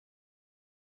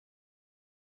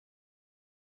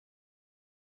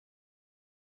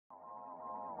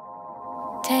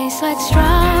Tastes like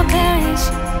strawberries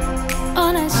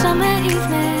on a summer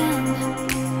evening,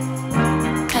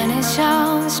 and it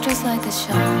shows just like a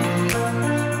show.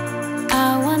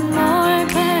 I want more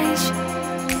berries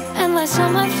and less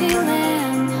summer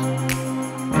feeling.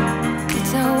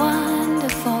 It's so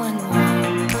wonderful and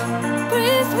warm.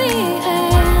 Breathe me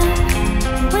in,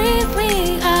 breathe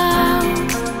me out.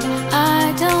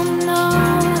 I don't know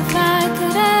if I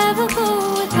could ever go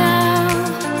without.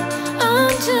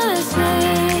 I'm just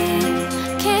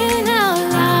thinking out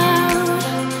loud.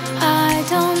 I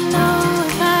don't know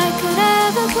if I could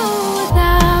ever go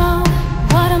without.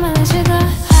 Watermelon sugar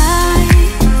high,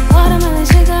 watermelon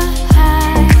sugar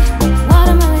high,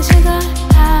 watermelon sugar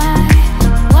high,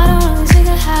 watermelon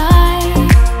sugar high,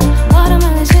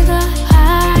 watermelon sugar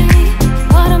high,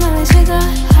 watermelon sugar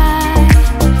high,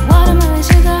 watermelon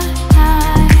sugar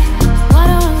high,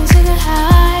 watermelon sugar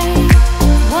high,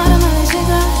 watermelon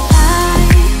sugar high,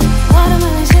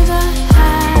 watermelon sugar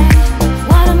high,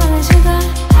 watermelon sugar high, watermelon sugar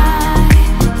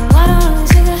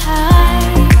high,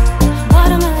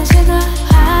 watermelon sugar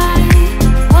high,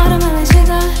 watermelon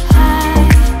sugar high,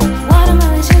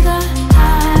 watermelon sugar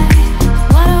high,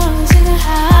 watermelon sugar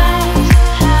high.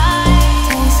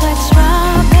 Tastes like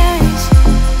strawberries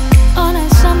on a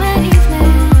summer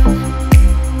evening,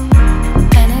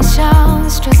 and it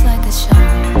shows just like a show.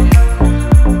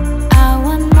 I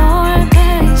want more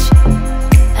berries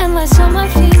and less summer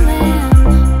feeling.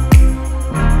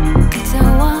 It's so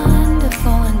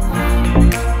wonderful and warm.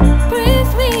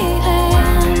 Breathe me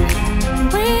in,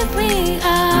 breathe me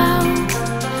out.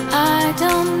 I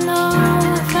don't know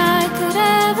if I could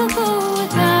ever go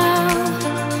without.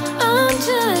 I'm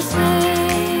just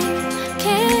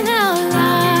thinking out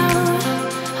loud.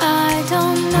 I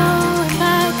don't know if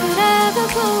I could ever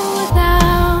go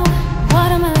without.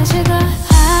 Watermelon sugar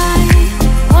high,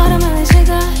 watermelon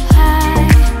sugar high,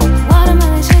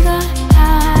 watermelon sugar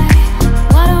high,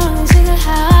 watermelon sugar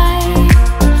high,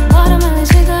 watermelon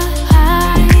sugar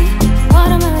high,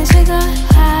 watermelon sugar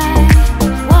high,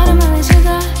 watermelon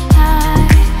sugar high,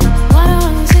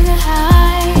 watermelon sugar high,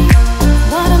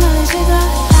 watermelon sugar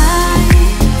high,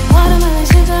 watermelon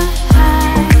sugar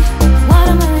high,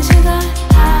 watermelon sugar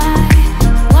high,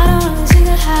 watermelon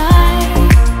sugar high,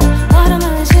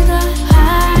 watermelon sugar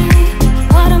high,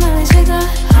 watermelon sugar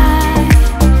high,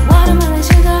 watermelon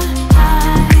sugar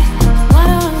high,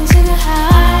 watermelon sugar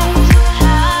high.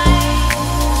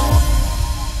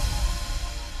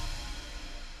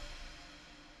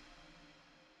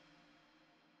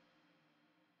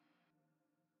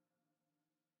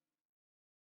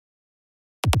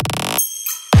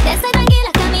 Estoy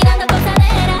tranquila caminando por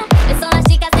cadera. Son las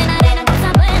chicas en arena,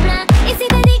 cosa buena. Y si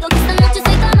te digo que esta noche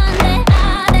soy tu amante,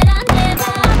 adelante,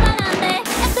 va pa'lante.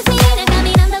 Esta es mi línea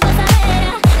caminando por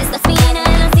cadera. Estás fina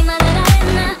en la cima de la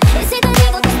arena. Y si te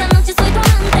digo que esta noche soy tu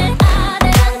amante,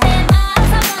 adelante, más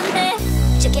avante.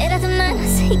 Yo quiero tus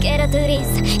manos y quiero tu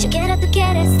risa. Yo quiero, tú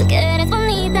quieres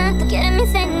bonita, tú quieres mi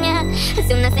seña.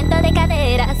 Hace un acento de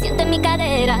cadera, siento en mi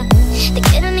cadera. Te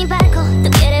quiero en mi barco, tú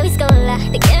quieres biscola.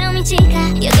 Te quiero mi chica,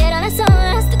 yo quiero las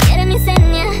olas. Tú quieres mi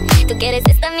seña, tú quieres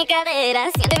esta en mi cadera.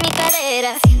 Siente mi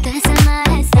cadera. Siento esa mar,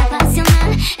 está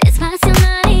pasional. Es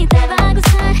pasional y te va a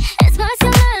gustar. Es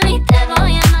pasional y te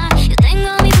voy a amar. Yo tengo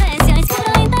mi precio y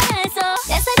solo intereso.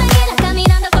 Estoy tranquila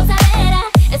caminando por cadera.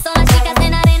 Son las chicas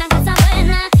en arena, cosa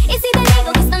buena. Y si te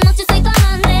digo que esta noche soy tu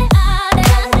amante,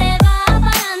 adelante, va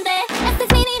pa'lante. Esta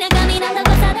es mi niña caminando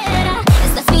por cadera.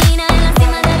 Estás fina en la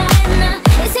cima de la arena.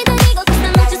 Y si te digo que esta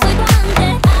noche soy tu amante,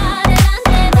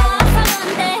 adelante, va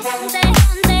pa'lante.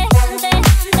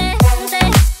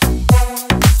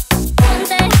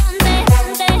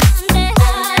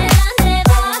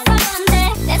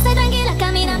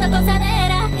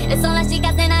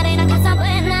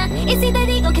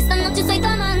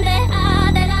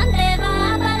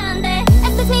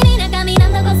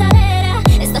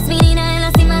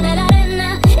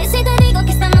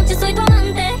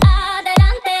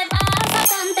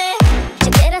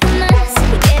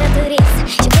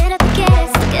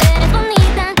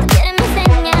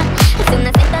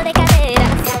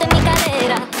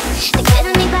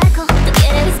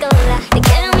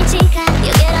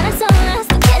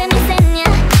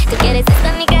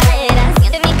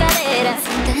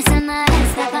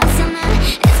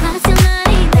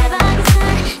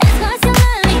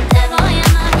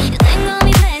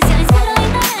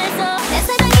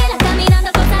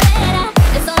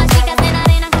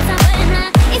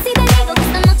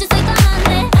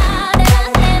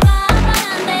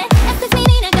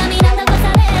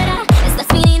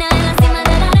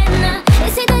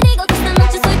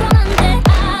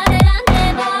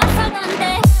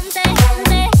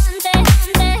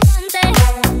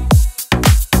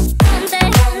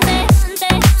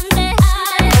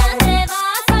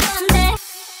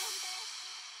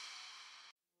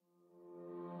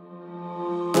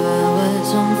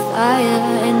 fire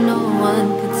and no one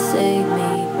could save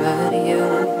me but you.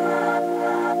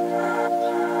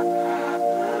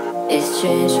 It's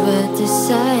strange what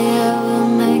desire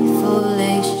will make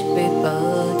foolish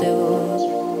people do.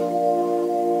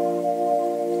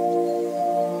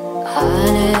 I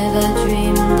never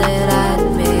dreamed that I'd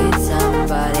meet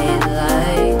somebody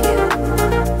like you,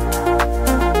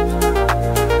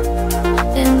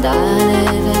 and I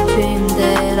never dreamed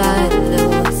that I'd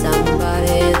lose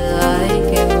somebody like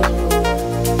you.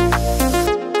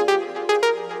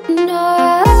 No,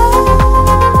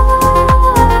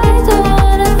 I don't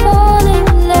wanna fall in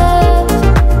love.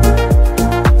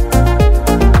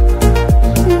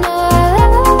 No,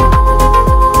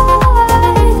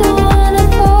 I don't wanna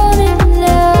fall in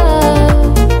love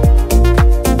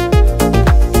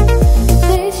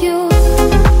with you.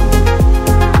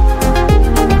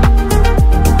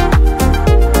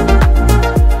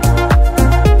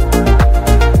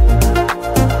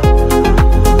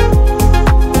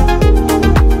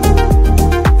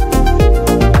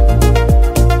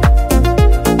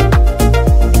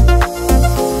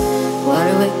 What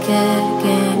a wicked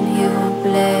game you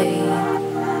play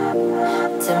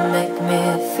to make me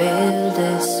feel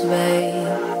this way.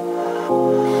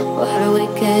 What a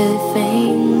wicked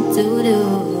thing to do,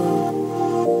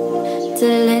 to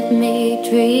let me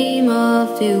dream of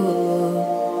you.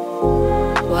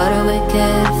 What a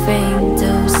wicked thing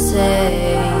to say,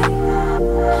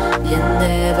 you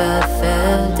never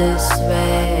felt this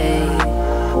way.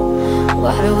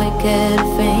 What a wicked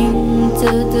thing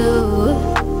to do,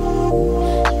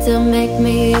 to make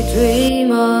me dream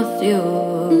of you.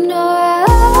 No, I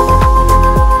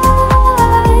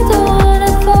don't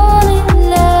wanna fall in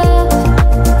love.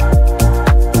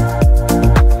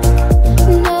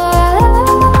 No, I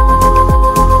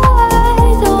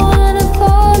don't wanna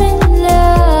fall in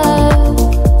love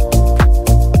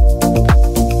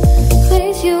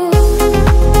with you.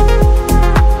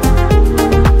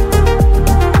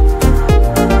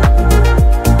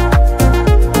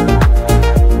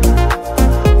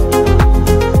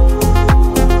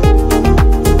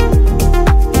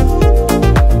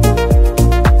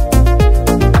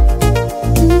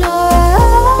 No,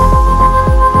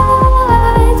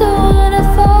 I don't wanna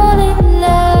fall in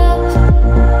love.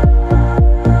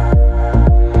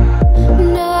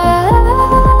 No, I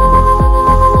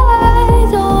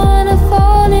don't wanna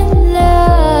fall in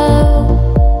love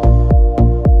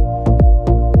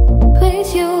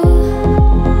with you.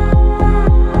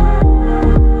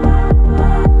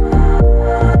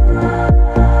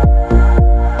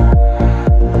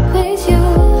 With you.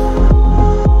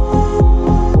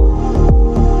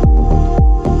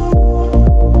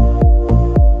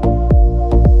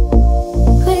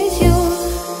 With you.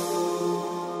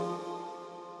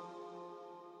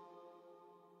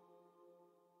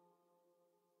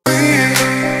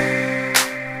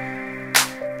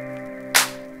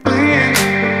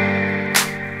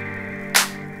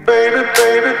 Baby,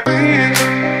 baby, please.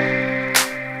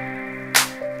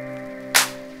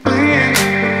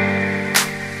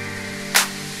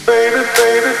 Baby,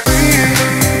 baby, please.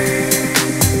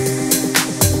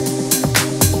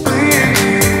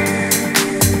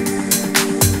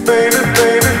 Baby,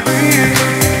 baby, please.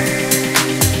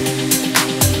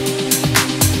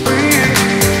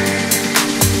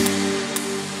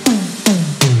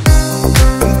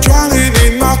 I'm drowning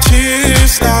in my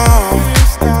tears now.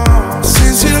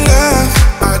 Since you left,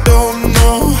 I don't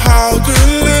know how to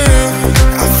live.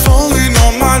 I'm falling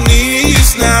on my knees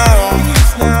now.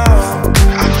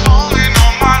 I'm falling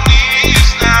on my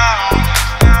knees now.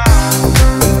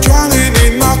 I'm drowning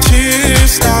in my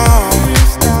tears now.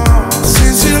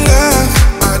 Since you left,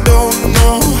 I don't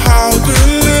know how to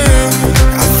live.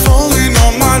 I'm falling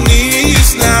on my knees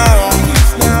now.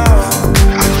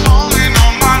 I'm falling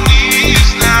on my knees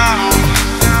now.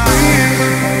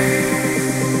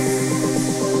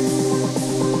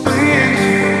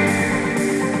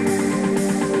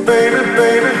 Baby,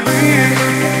 baby, please.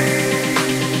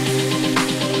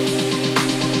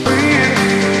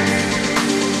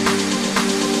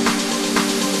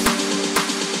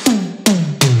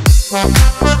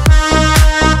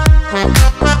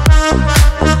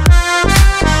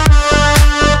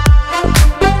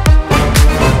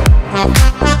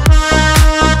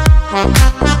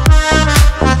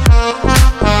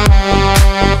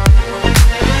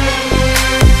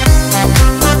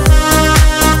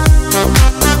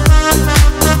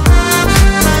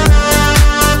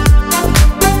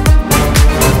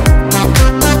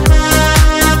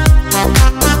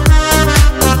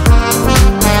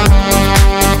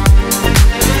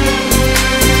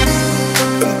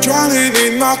 I'm drowning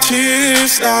in my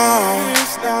tears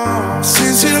now.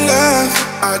 Since you left,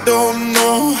 I don't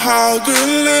know how to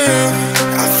live.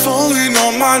 I'm falling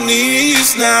on my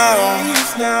knees now.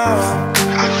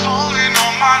 I'm falling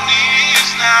on my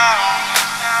knees now.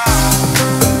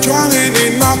 I'm drowning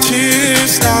in my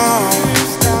tears now.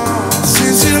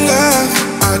 Since you left,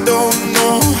 I don't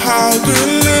know how to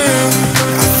live.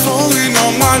 I'm falling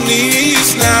on my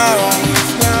knees now.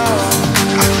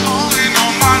 I'm falling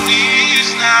on my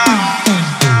knees now.